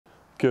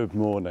Good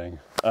morning.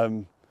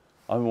 I'm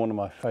in one of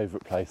my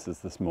favourite places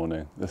this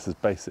morning. This is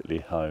basically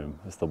home.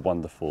 It's the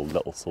wonderful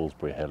little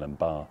Solsbury Hill in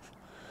Bath.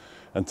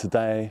 And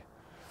today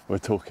we're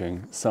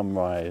talking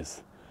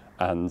sunrise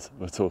and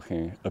we're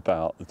talking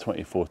about the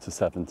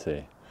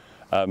 24-70.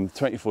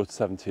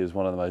 24-70 is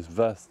one of the most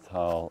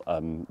versatile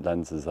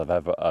lenses I've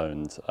ever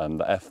owned.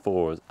 The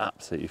f4 is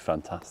absolutely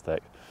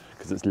fantastic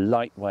because it's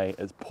lightweight,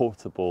 it's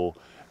portable,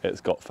 it's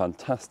got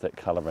fantastic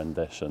colour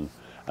rendition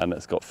and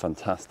it's got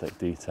fantastic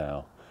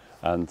detail.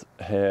 And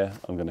here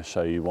I'm going to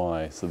show you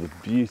why. So the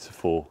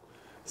beautiful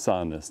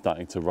sun is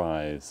starting to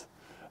rise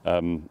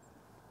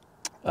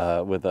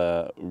with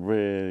a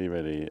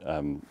really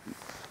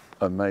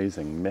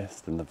amazing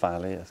mist in the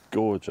valley. It's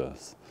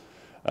gorgeous.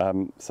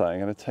 So I'm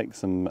going to take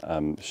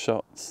some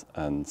shots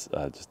and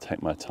just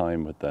take my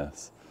time with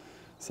this.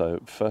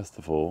 So first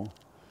of all,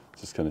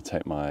 just going to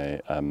take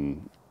my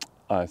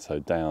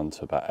ISO down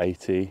to about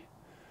 80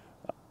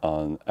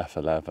 on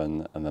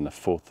f11 and then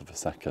 1/4 of a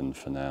second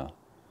for now.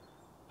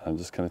 I'm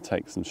just going to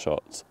take some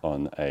shots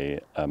on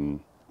a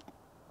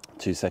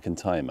 2-second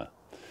timer,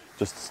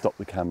 just to stop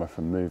the camera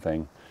from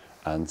moving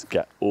and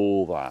get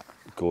all that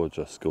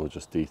gorgeous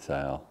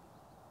detail.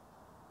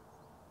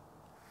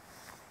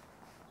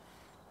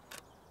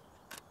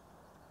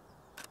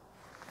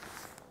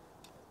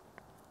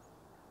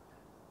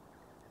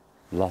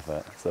 Love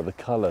it. So the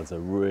colours are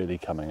really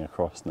coming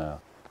across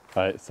now.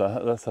 Right,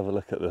 so let's have a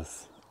look at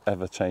this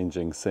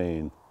ever-changing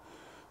scene.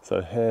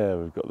 So here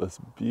we've got this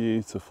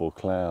beautiful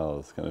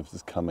clouds kind of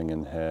just coming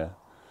in here,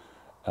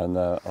 and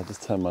I'll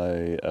just turn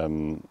my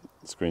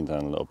screen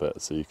down a little bit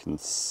so you can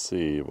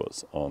see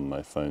what's on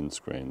my phone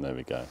screen. There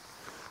we go.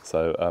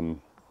 So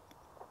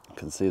you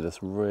can see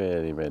this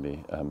really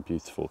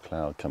beautiful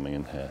cloud coming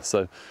in here.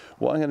 So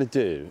what I'm going to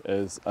do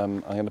is I'm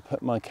going to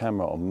put my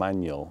camera on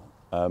manual.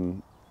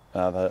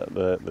 Now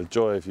the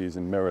joy of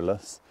using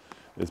mirrorless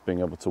is being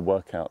able to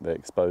work out the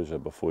exposure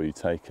before you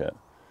take it.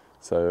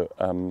 So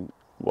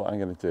what I'm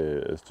going to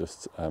do is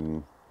just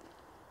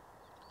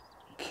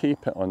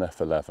keep it on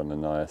f11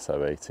 and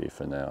ISO 80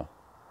 for now,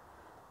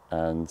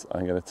 and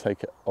I'm going to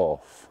take it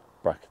off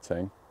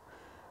bracketing,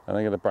 and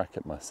I'm going to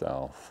bracket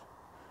myself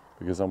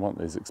because I want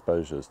these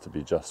exposures to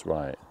be just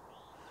right.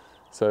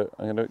 So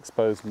I'm going to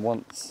expose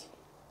once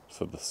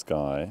for the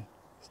sky.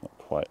 It's not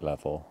quite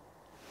level,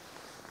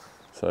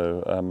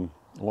 so I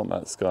want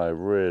that sky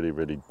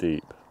really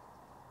deep.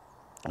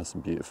 There's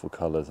some beautiful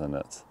colours in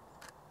it.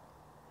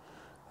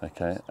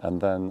 Okay,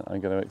 and then I'm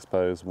going to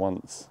expose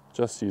once,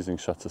 just using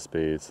shutter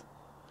speed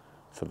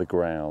for the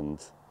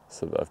ground,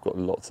 so that I've got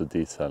lots of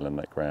detail in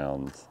that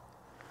ground,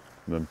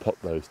 and then pop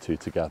those two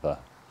together.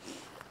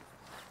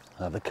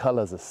 Now the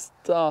colours are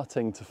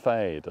starting to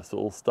fade, it's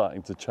all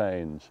starting to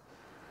change,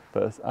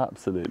 but it's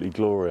absolutely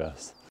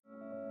glorious.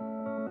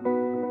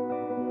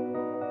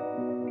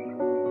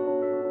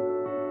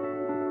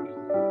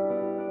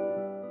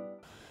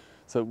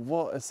 So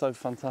what is so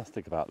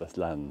fantastic about this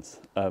lens?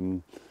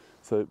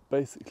 So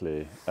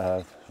basically,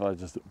 if I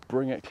just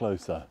bring it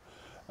closer,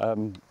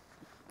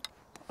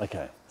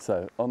 okay.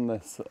 So on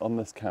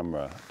this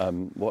camera,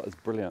 what is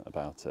brilliant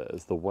about it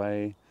is the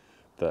way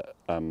that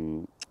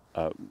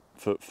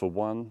for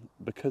one,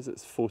 because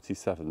it's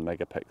 47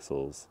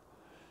 megapixels,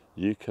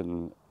 you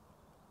can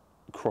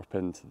crop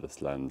into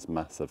this lens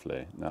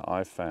massively. Now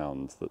I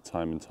found that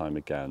time and time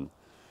again,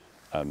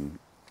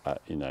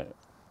 you know,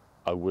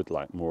 I would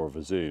like more of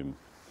a zoom,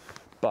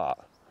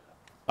 but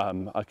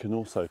I can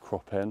also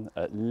crop in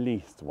at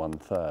least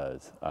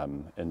 1/3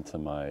 into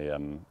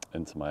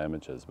my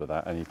images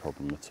without any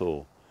problem at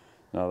all.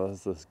 Now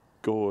there's this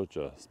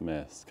gorgeous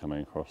mist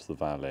coming across the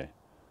valley,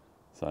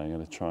 so I'm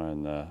going to try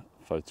and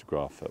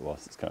photograph it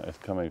whilst it's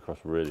coming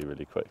across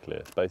really quickly.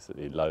 It's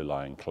basically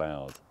low-lying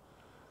cloud,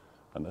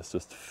 and it's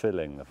just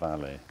filling the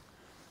valley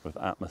with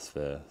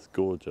atmosphere. It's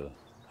gorgeous.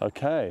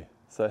 Okay,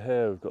 so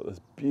here we've got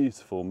this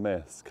beautiful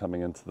mist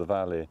coming into the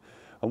valley,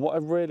 and what I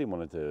really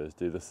want to do is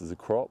do this as a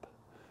crop.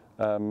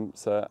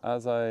 So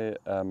as I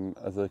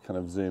kind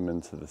of zoom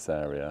into this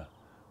area,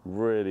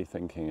 really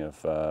thinking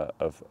of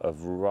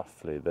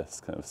roughly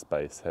this kind of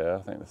space here,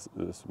 I think this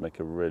would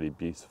make a really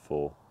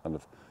beautiful kind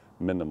of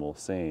minimal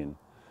scene.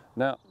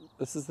 Now,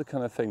 this is the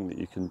kind of thing that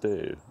you can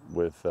do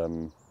with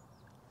the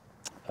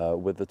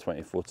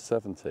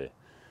 24-70.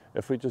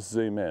 If we just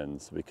zoom in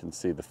so we can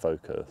see the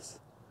focus,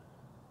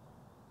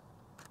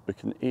 we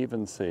can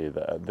even see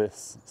that at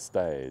this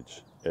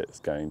stage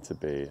it's going to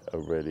be a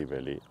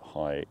really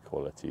high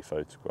quality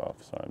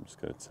photograph. So I'm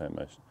just going to turn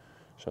my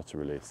shutter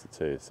release to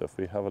 2. So if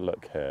we have a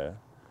look here,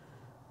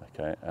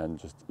 okay, and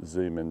just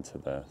zoom into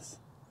this,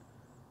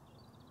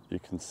 you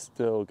can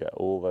still get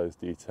all those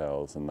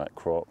details in that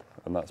crop,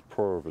 and that's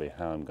probably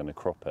how I'm going to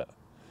crop it.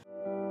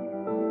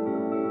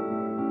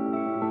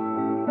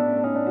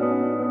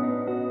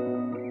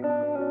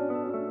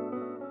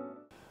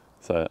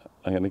 So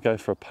I'm going to go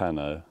for a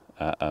pano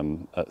at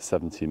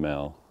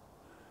 70mm,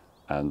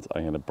 and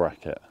I'm going to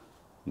bracket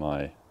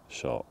my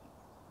shot.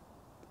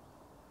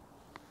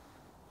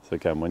 So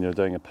again, when you're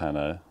doing a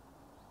pano,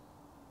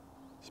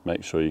 just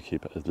make sure you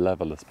keep it as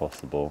level as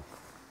possible.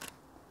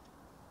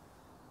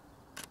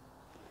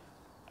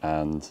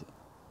 and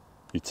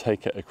you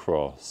take it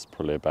across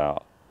probably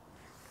about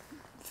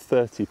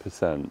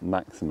 30%,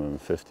 maximum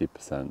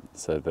 50%,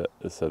 so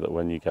that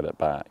when you get it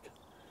back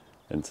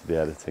into the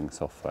editing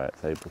software,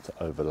 it's able to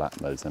overlap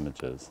those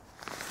images.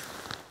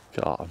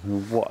 God, I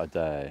mean, what a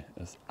day.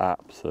 It's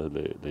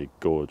absolutely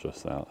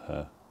gorgeous out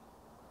here.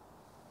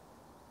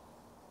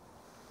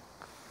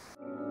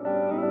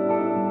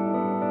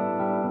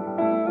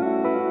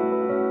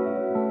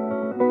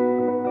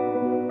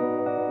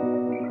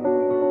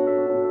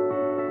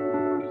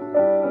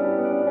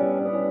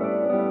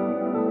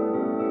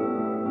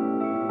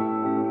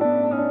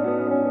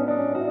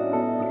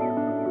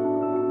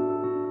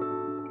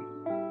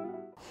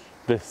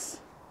 This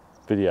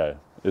video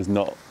is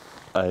not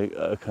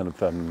a kind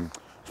of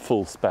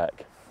full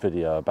spec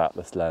video about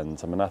this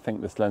lens. I mean, I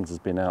think this lens has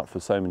been out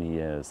for so many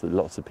years that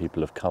lots of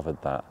people have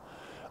covered that.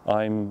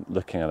 I'm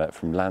looking at it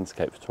from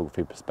landscape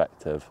photography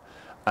perspective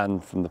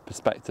and from the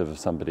perspective of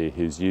somebody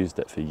who's used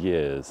it for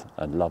years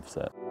and loves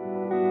it.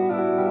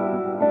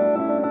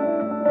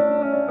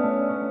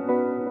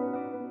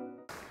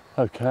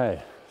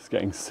 Okay, it's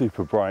getting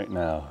super bright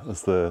now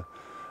as the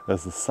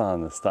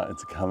sun is starting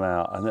to come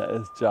out, and it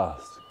is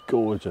just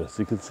gorgeous.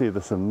 You can see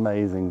this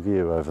amazing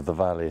view over the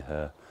valley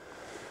here.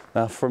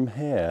 Now from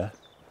here,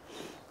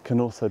 you can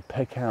also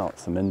pick out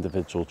some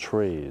individual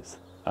trees,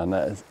 and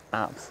that is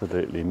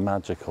absolutely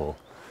magical.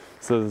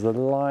 So there's a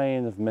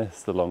line of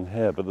mist along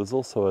here, but there's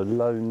also a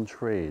lone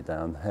tree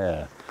down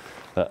here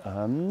that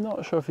I'm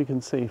not sure if you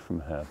can see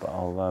from here, but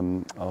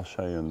I'll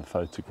show you in the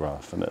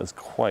photograph, and it is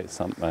quite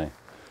something.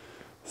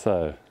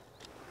 So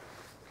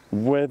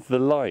with the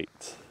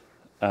light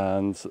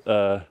and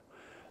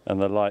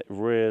the light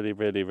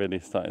really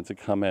starting to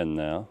come in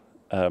now,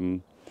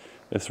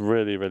 it's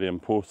really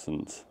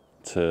important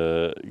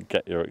to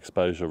get your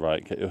exposure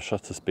right, get your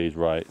shutter speed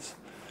right,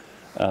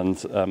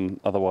 and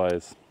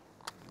otherwise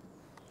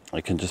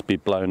it can just be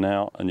blown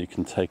out and you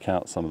can take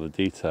out some of the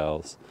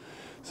details.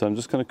 So I'm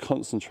just going to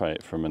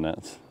concentrate for a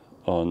minute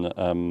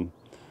on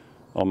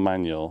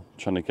manual,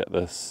 trying to get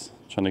this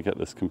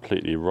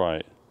completely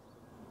right.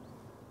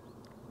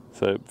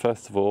 So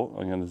first of all,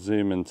 I'm going to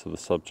zoom into the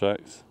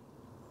subject.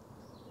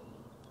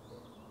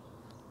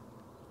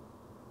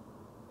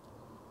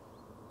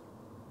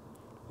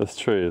 This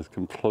tree is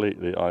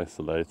completely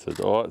isolated.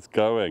 Oh, it's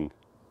going.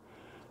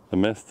 The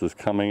mist is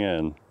coming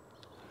in.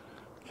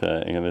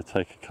 Okay, I'm going to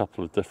take a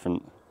couple of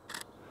different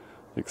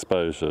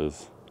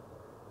exposures.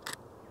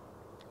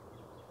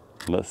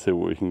 Let's see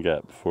what we can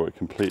get before it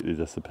completely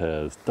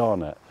disappears.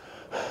 Darn it.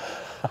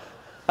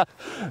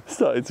 It's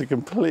starting to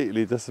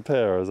completely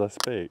disappear as I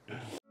speak.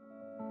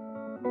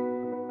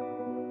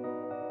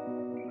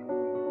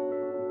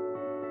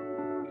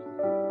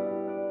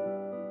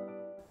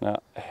 Now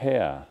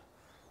here,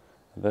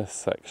 this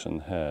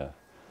section here,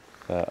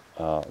 there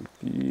are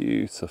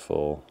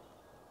beautiful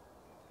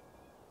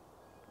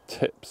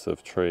tips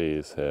of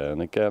trees here,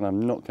 and again I'm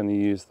not going to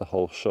use the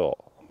whole shot.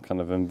 I'm kind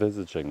of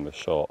envisaging the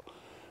shot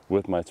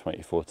with my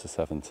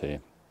 24-70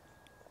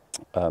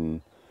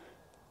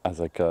 as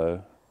I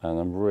go, and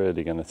I'm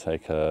really going to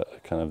take a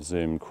kind of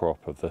zoom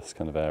crop of this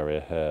kind of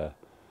area here,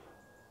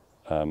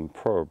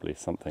 probably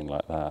something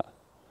like that.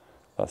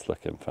 That's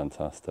looking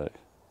fantastic.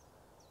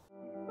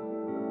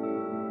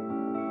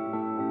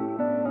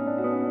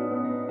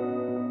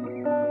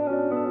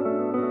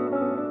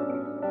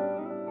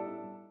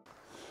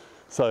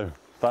 So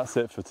that's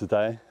it for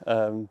today.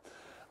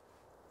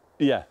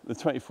 Yeah, the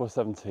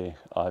 24-70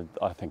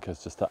 I think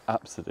is just an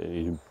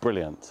absolutely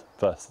brilliant,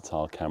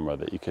 versatile camera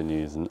that you can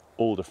use in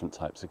all different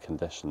types of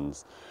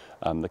conditions.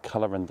 The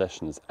colour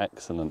rendition is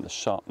excellent, the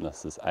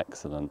sharpness is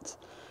excellent.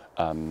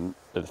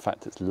 The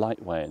fact it's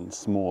lightweight and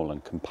small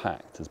and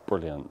compact is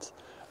brilliant.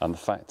 And the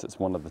fact it's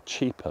one of the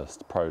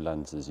cheapest pro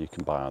lenses you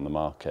can buy on the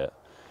market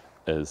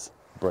is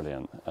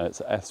brilliant.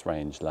 It's an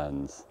S-range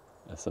lens,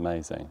 it's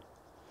amazing.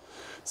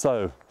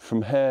 So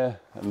from here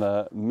in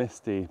the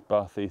misty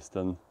Bath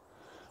Eastern,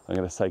 I'm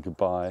going to say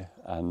goodbye,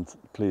 and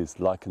please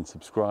like and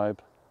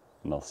subscribe,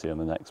 and I'll see you in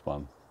the next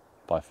one.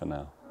 Bye for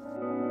now.